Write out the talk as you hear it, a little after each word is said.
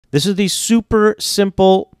This is the super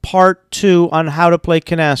simple part 2 on how to play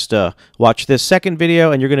Canasta. Watch this second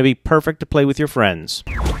video and you're going to be perfect to play with your friends.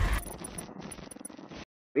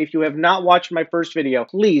 If you have not watched my first video,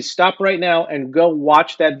 please stop right now and go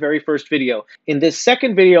watch that very first video. In this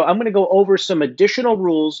second video, I'm going to go over some additional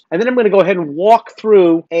rules, and then I'm going to go ahead and walk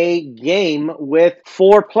through a game with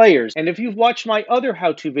 4 players. And if you've watched my other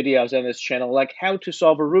how-to videos on this channel, like how to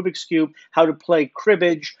solve a Rubik's Cube, how to play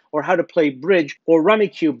cribbage, or how to play bridge or rummy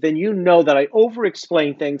cube, then you know that I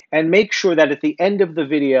over-explain things and make sure that at the end of the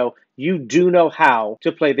video, you do know how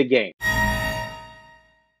to play the game.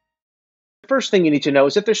 First thing you need to know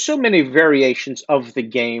is that there's so many variations of the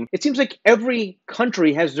game. It seems like every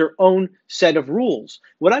country has their own set of rules.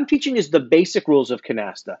 What I'm teaching is the basic rules of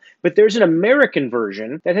Canasta, but there's an American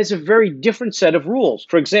version that has a very different set of rules.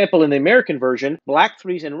 For example, in the American version, black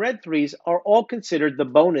 3s and red 3s are all considered the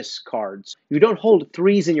bonus cards. You don't hold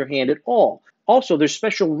 3s in your hand at all. Also, there's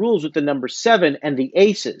special rules with the number 7 and the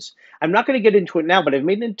aces. I'm not going to get into it now, but I've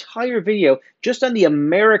made an entire video just on the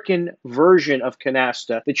American version of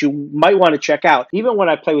Canasta that you might want to check out. Even when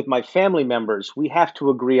I play with my family members, we have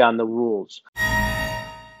to agree on the rules.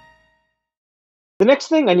 The next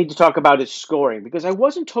thing I need to talk about is scoring, because I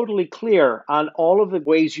wasn't totally clear on all of the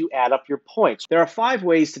ways you add up your points. There are 5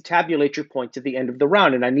 ways to tabulate your points at the end of the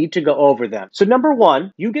round, and I need to go over them. So number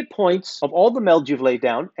 1, you get points of all the melds you've laid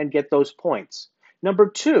down and get those points. Number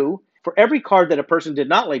 2, for every card that a person did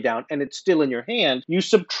not lay down and it's still in your hand, you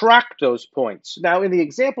subtract those points. Now, in the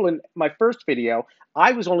example in my first video,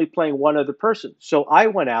 I was only playing one other person. So I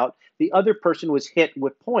went out, the other person was hit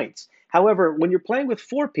with points. However, when you're playing with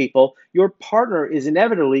 4 people, your partner is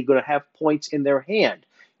inevitably going to have points in their hand.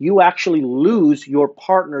 You actually lose your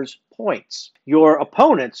partner's points. Your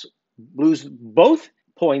opponents lose both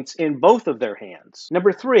points in both of their hands.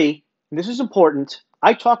 Number 3, and this is important,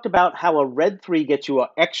 I talked about how a red 3 gets you an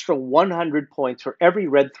extra 100 points for every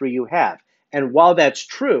red 3 you have. And while that's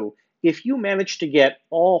true, if you manage to get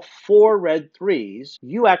all 4 red 3s,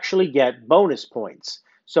 you actually get bonus points.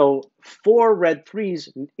 So 4 red 3s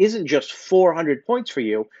isn't just 400 points for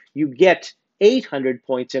you, you get 800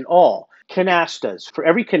 points in all. Canastas. For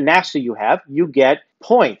every canasta you have, you get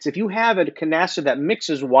points. If you have a canasta that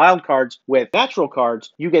mixes wild cards with natural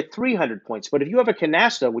cards, you get 300 points. But if you have a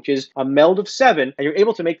canasta, which is a meld of 7, and you're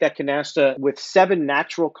able to make that canasta with 7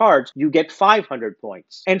 natural cards, you get 500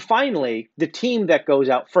 points. And finally, the team that goes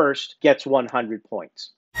out first gets 100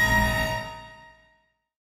 points.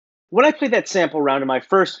 When I played that sample round in my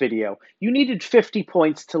first video, you needed 50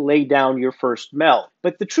 points to lay down your first meld.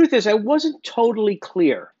 But the truth is I wasn't totally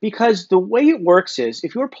clear, because the way it works is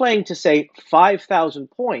if you're playing to, say, 5,000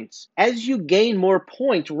 points, as you gain more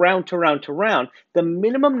points round to round to round, the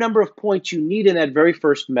minimum number of points you need in that very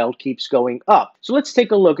first meld keeps going up. So let's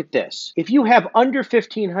take a look at this. If you have under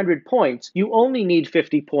 1,500 points, you only need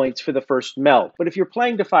 50 points for the first meld. But if you're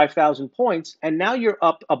playing to 5,000 points and now you're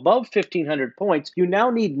up above 1,500 points, you now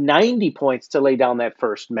need 90 points to lay down that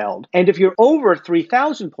first meld. And if you're over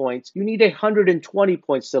 3,000 points, you need 120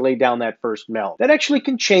 points to lay down that first meld. That actually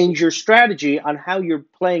can change your strategy on how you're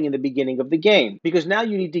playing in the beginning of the game, because now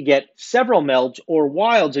you need to get several melds or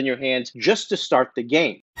wilds in your hands just to start the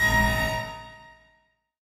game.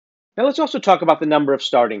 Now let's also talk about the number of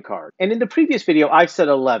starting cards. And in the previous video, I said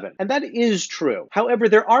 11, and that is true. However,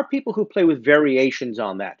 there are people who play with variations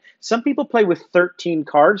on that. Some people play with 13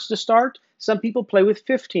 cards to start. Some people play with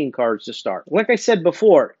 15 cards to start. Like I said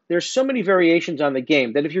before, there's so many variations on the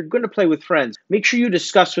game that if you're going to play with friends, make sure you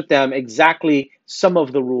discuss with them exactly some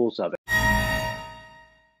of the rules of it.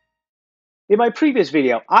 In my previous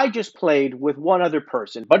video, I just played with one other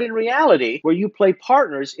person, but in reality, where you play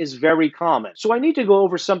partners is very common. So I need to go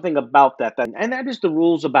over something about that then, and that is the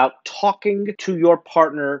rules about talking to your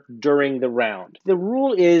partner during the round. The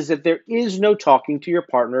rule is that there is no talking to your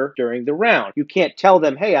partner during the round. You can't tell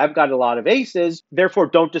them, hey, I've got a lot of aces, therefore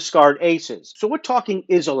don't discard aces. So what talking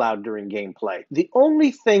is allowed during gameplay? The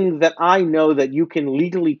only thing that I know that you can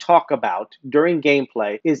legally talk about during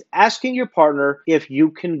gameplay is asking your partner if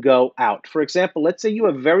you can go out. For example, let's say you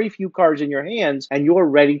have very few cards in your hands and you're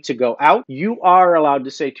ready to go out. You are allowed to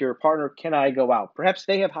say to your partner, can I go out? Perhaps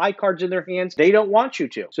they have high cards in their hands. They don't want you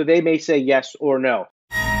to. So they may say yes or no.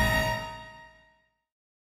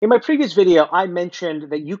 In my previous video, I mentioned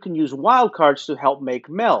that you can use wildcards to help make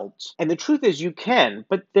melds. And the truth is you can,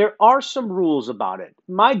 but there are some rules about it.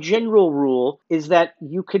 My general rule is that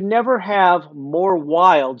you can never have more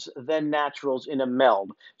wilds than naturals in a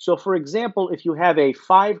meld. So for example, if you have a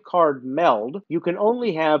 5-card meld, you can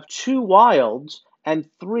only have 2 wilds and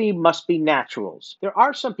 3 must be naturals. There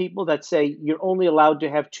are some people that say you're only allowed to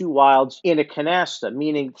have 2 wilds in a canasta,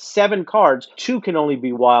 meaning 7 cards, 2 can only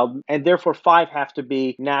be wild, and therefore 5 have to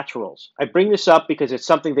be naturals. I bring this up because it's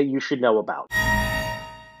something that you should know about.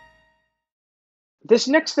 This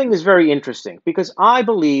next thing is very interesting because I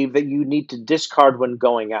believe that you need to discard when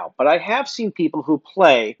going out. But I have seen people who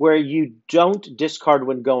play where you don't discard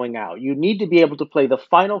when going out. You need to be able to play the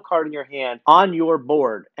final card in your hand on your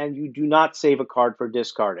board, and you do not save a card for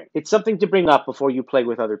discarding. It's something to bring up before you play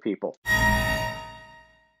with other people.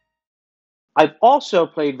 I've also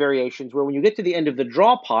played variations where when you get to the end of the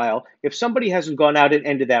draw pile, if somebody hasn't gone out and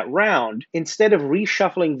ended that round, instead of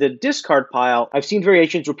reshuffling the discard pile, I've seen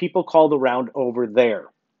variations where people call the round over there.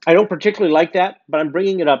 I don't particularly like that, but I'm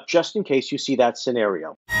bringing it up just in case you see that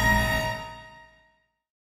scenario.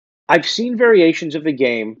 I've seen variations of the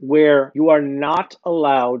game where you are not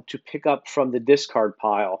allowed to pick up from the discard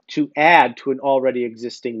pile to add to an already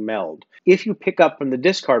existing meld. If you pick up from the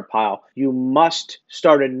discard pile, you must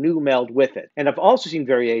start a new meld with it. And I've also seen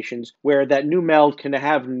variations where that new meld can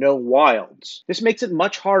have no wilds. This makes it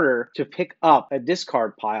much harder to pick up a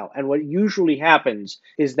discard pile. And what usually happens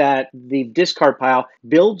is that the discard pile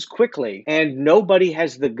builds quickly and nobody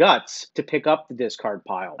has the guts to pick up the discard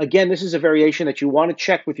pile. Again, this is a variation that you want to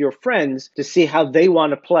check with your friends to see how they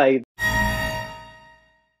want to play.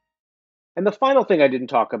 And the final thing I didn't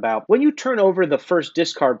talk about, when you turn over the first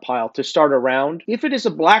discard pile to start a round, if it is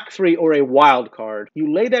a black 3 or a wild card,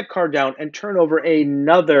 you lay that card down and turn over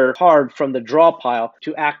another card from the draw pile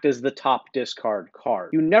to act as the top discard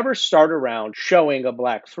card. You never start a round showing a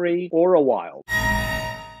black 3 or a wild.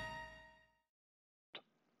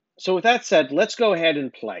 So with that said, let's go ahead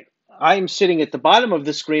and play. I'm sitting at the bottom of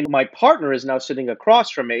the screen. My partner is now sitting across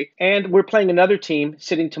from me, and we're playing another team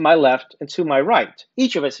sitting to my left and to my right.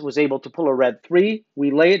 Each of us was able to pull a red 3. We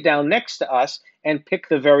lay it down next to us and pick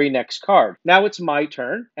the very next card. Now it's my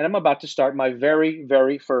turn, and I'm about to start my very,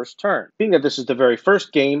 very first turn. Being that this is the very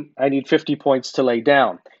first game, I need 50 points to lay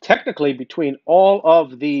down. Technically, between all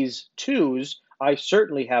of these 2s, I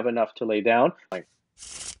certainly have enough to lay down.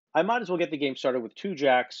 I might as well get the game started with 2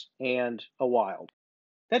 jacks and a wild.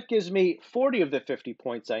 That gives me 40 of the 50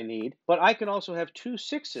 points I need, but I can also have 2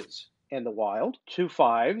 6s and the wild, 2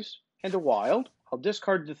 5s and a wild. I'll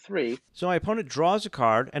discard the 3. So my opponent draws a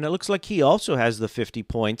card, and it looks like he also has the 50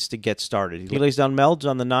 points to get started. He lays down melds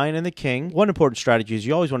on the 9 and the king. One important strategy is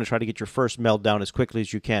you always want to try to get your first meld down as quickly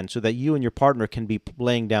as you can so that you and your partner can be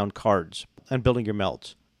laying down cards and building your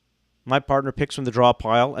melds. My partner picks from the draw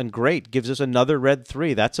pile, and great, gives us another red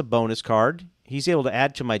 3. That's a bonus card. He's able to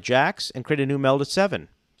add to my jacks and create a new meld at 7.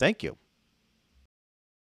 Thank you.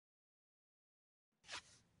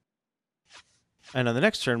 And on the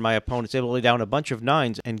next turn, my opponent's able to lay down a bunch of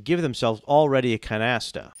 9s and give themselves already a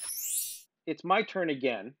canasta. It's my turn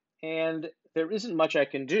again, and there isn't much I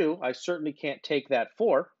can do. I certainly can't take that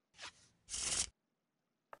 4.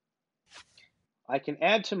 I can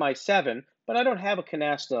add to my 7, but I don't have a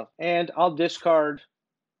canasta, and I'll discard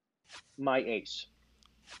my ace.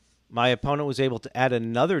 My opponent was able to add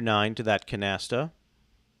another 9 to that canasta.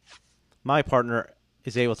 My partner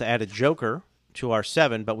is able to add a joker to our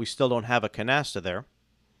 7, but we still don't have a canasta there.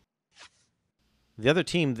 The other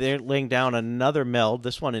team, they're laying down another meld,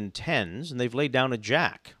 this one in 10s, and they've laid down a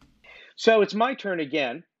jack. So it's my turn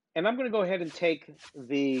again, and I'm going to go ahead and take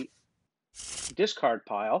the discard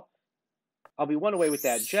pile. I'll be 1 away with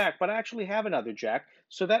that jack, but I actually have another jack,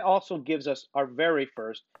 so that also gives us our very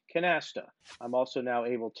first canasta. I'm also now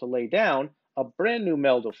able to lay down a brand new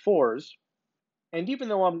meld of 4s. And even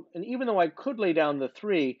though I could lay down the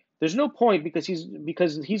 3, there's no point because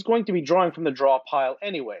he's going to be drawing from the draw pile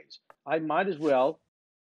anyways. I might as well.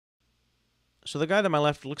 So the guy to my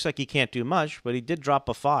left looks like he can't do much, but he did drop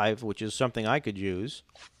a 5, which is something I could use.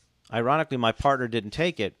 Ironically, my partner didn't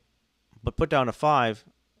take it, but put down a 5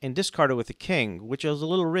 and discarded with a king, which is a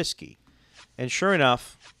little risky. And sure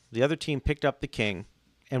enough, the other team picked up the king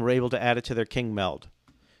and were able to add it to their king meld.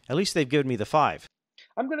 At least they've given me the 5.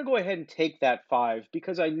 I'm going to go ahead and take that 5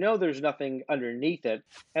 because I know there's nothing underneath it,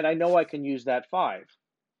 and I know I can use that 5.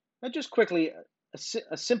 Now just quickly,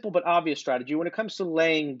 a simple but obvious strategy. When it comes to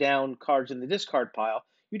laying down cards in the discard pile,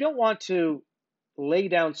 you don't want to lay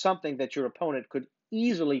down something that your opponent could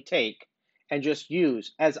easily take and just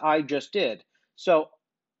use, as I just did. So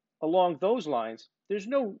along those lines, there's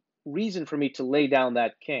no reason for me to lay down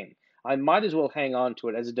that king. I might as well hang on to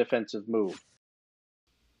it as a defensive move.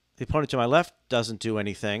 The opponent to my left doesn't do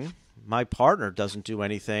anything. My partner doesn't do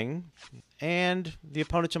anything. And the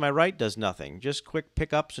opponent to my right does nothing. Just quick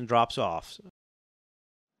pickups and drops off.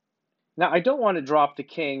 Now, I don't want to drop the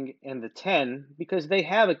king and the 10 because they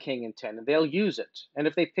have a king and 10 and they'll use it. And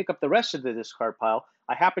if they pick up the rest of the discard pile,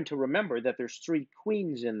 I happen to remember that there's 3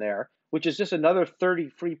 queens in there, which is just another 30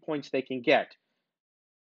 free points they can get.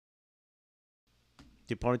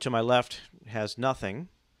 The opponent to my left has nothing.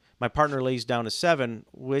 My partner lays down a 7,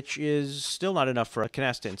 which is still not enough for a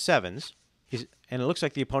canasta in 7s. And it looks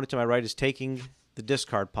like the opponent to my right is taking the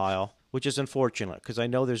discard pile, which is unfortunate because I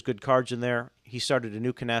know there's good cards in there. He started a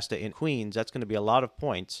new canasta in queens. That's going to be a lot of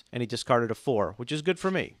points. And he discarded a 4, which is good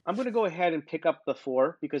for me. I'm going to go ahead and pick up the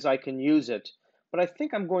 4 because I can use it. But I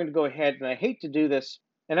think I'm going to go ahead, and I hate to do this,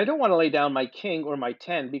 and I don't want to lay down my king or my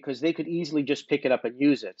 10 because they could easily just pick it up and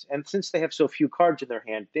use it. And since they have so few cards in their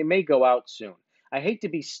hand, they may go out soon. I hate to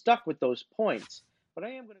be stuck with those points, but I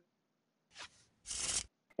am going to...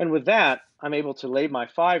 And with that, I'm able to lay my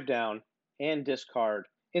 5 down and discard.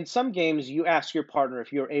 In some games, you ask your partner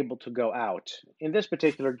if you're able to go out. In this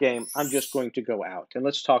particular game, I'm just going to go out. And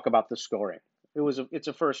let's talk about the scoring. It's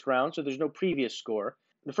a first round, so there's no previous score.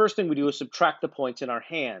 The first thing we do is subtract the points in our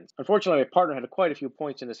hands. Unfortunately, my partner had quite a few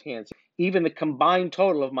points in his hands. Even the combined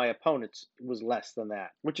total of my opponents was less than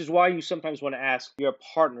that, which is why you sometimes want to ask your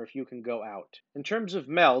partner if you can go out. In terms of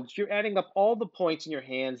melds, you're adding up all the points in your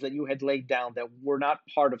hands that you had laid down that were not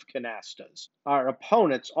part of canastas. Our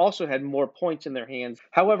opponents also had more points in their hands.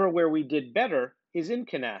 However, where we did better is in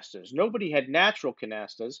canastas. Nobody had natural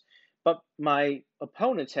canastas, but my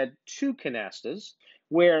opponents had 2 canastas,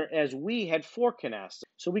 whereas we had 4 canastas.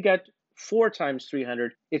 So we got 4 times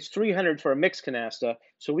 300. It's 300 for a mixed canasta,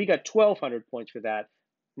 so we got 1,200 points for that.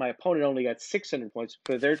 My opponent only got 600 points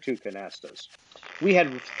for their 2 canastas. We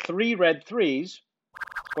had 3 red 3s,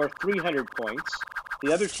 or 300 points.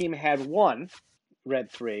 The other team had 1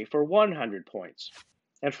 red 3 for 100 points.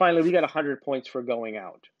 And finally, we got 100 points for going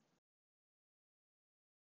out.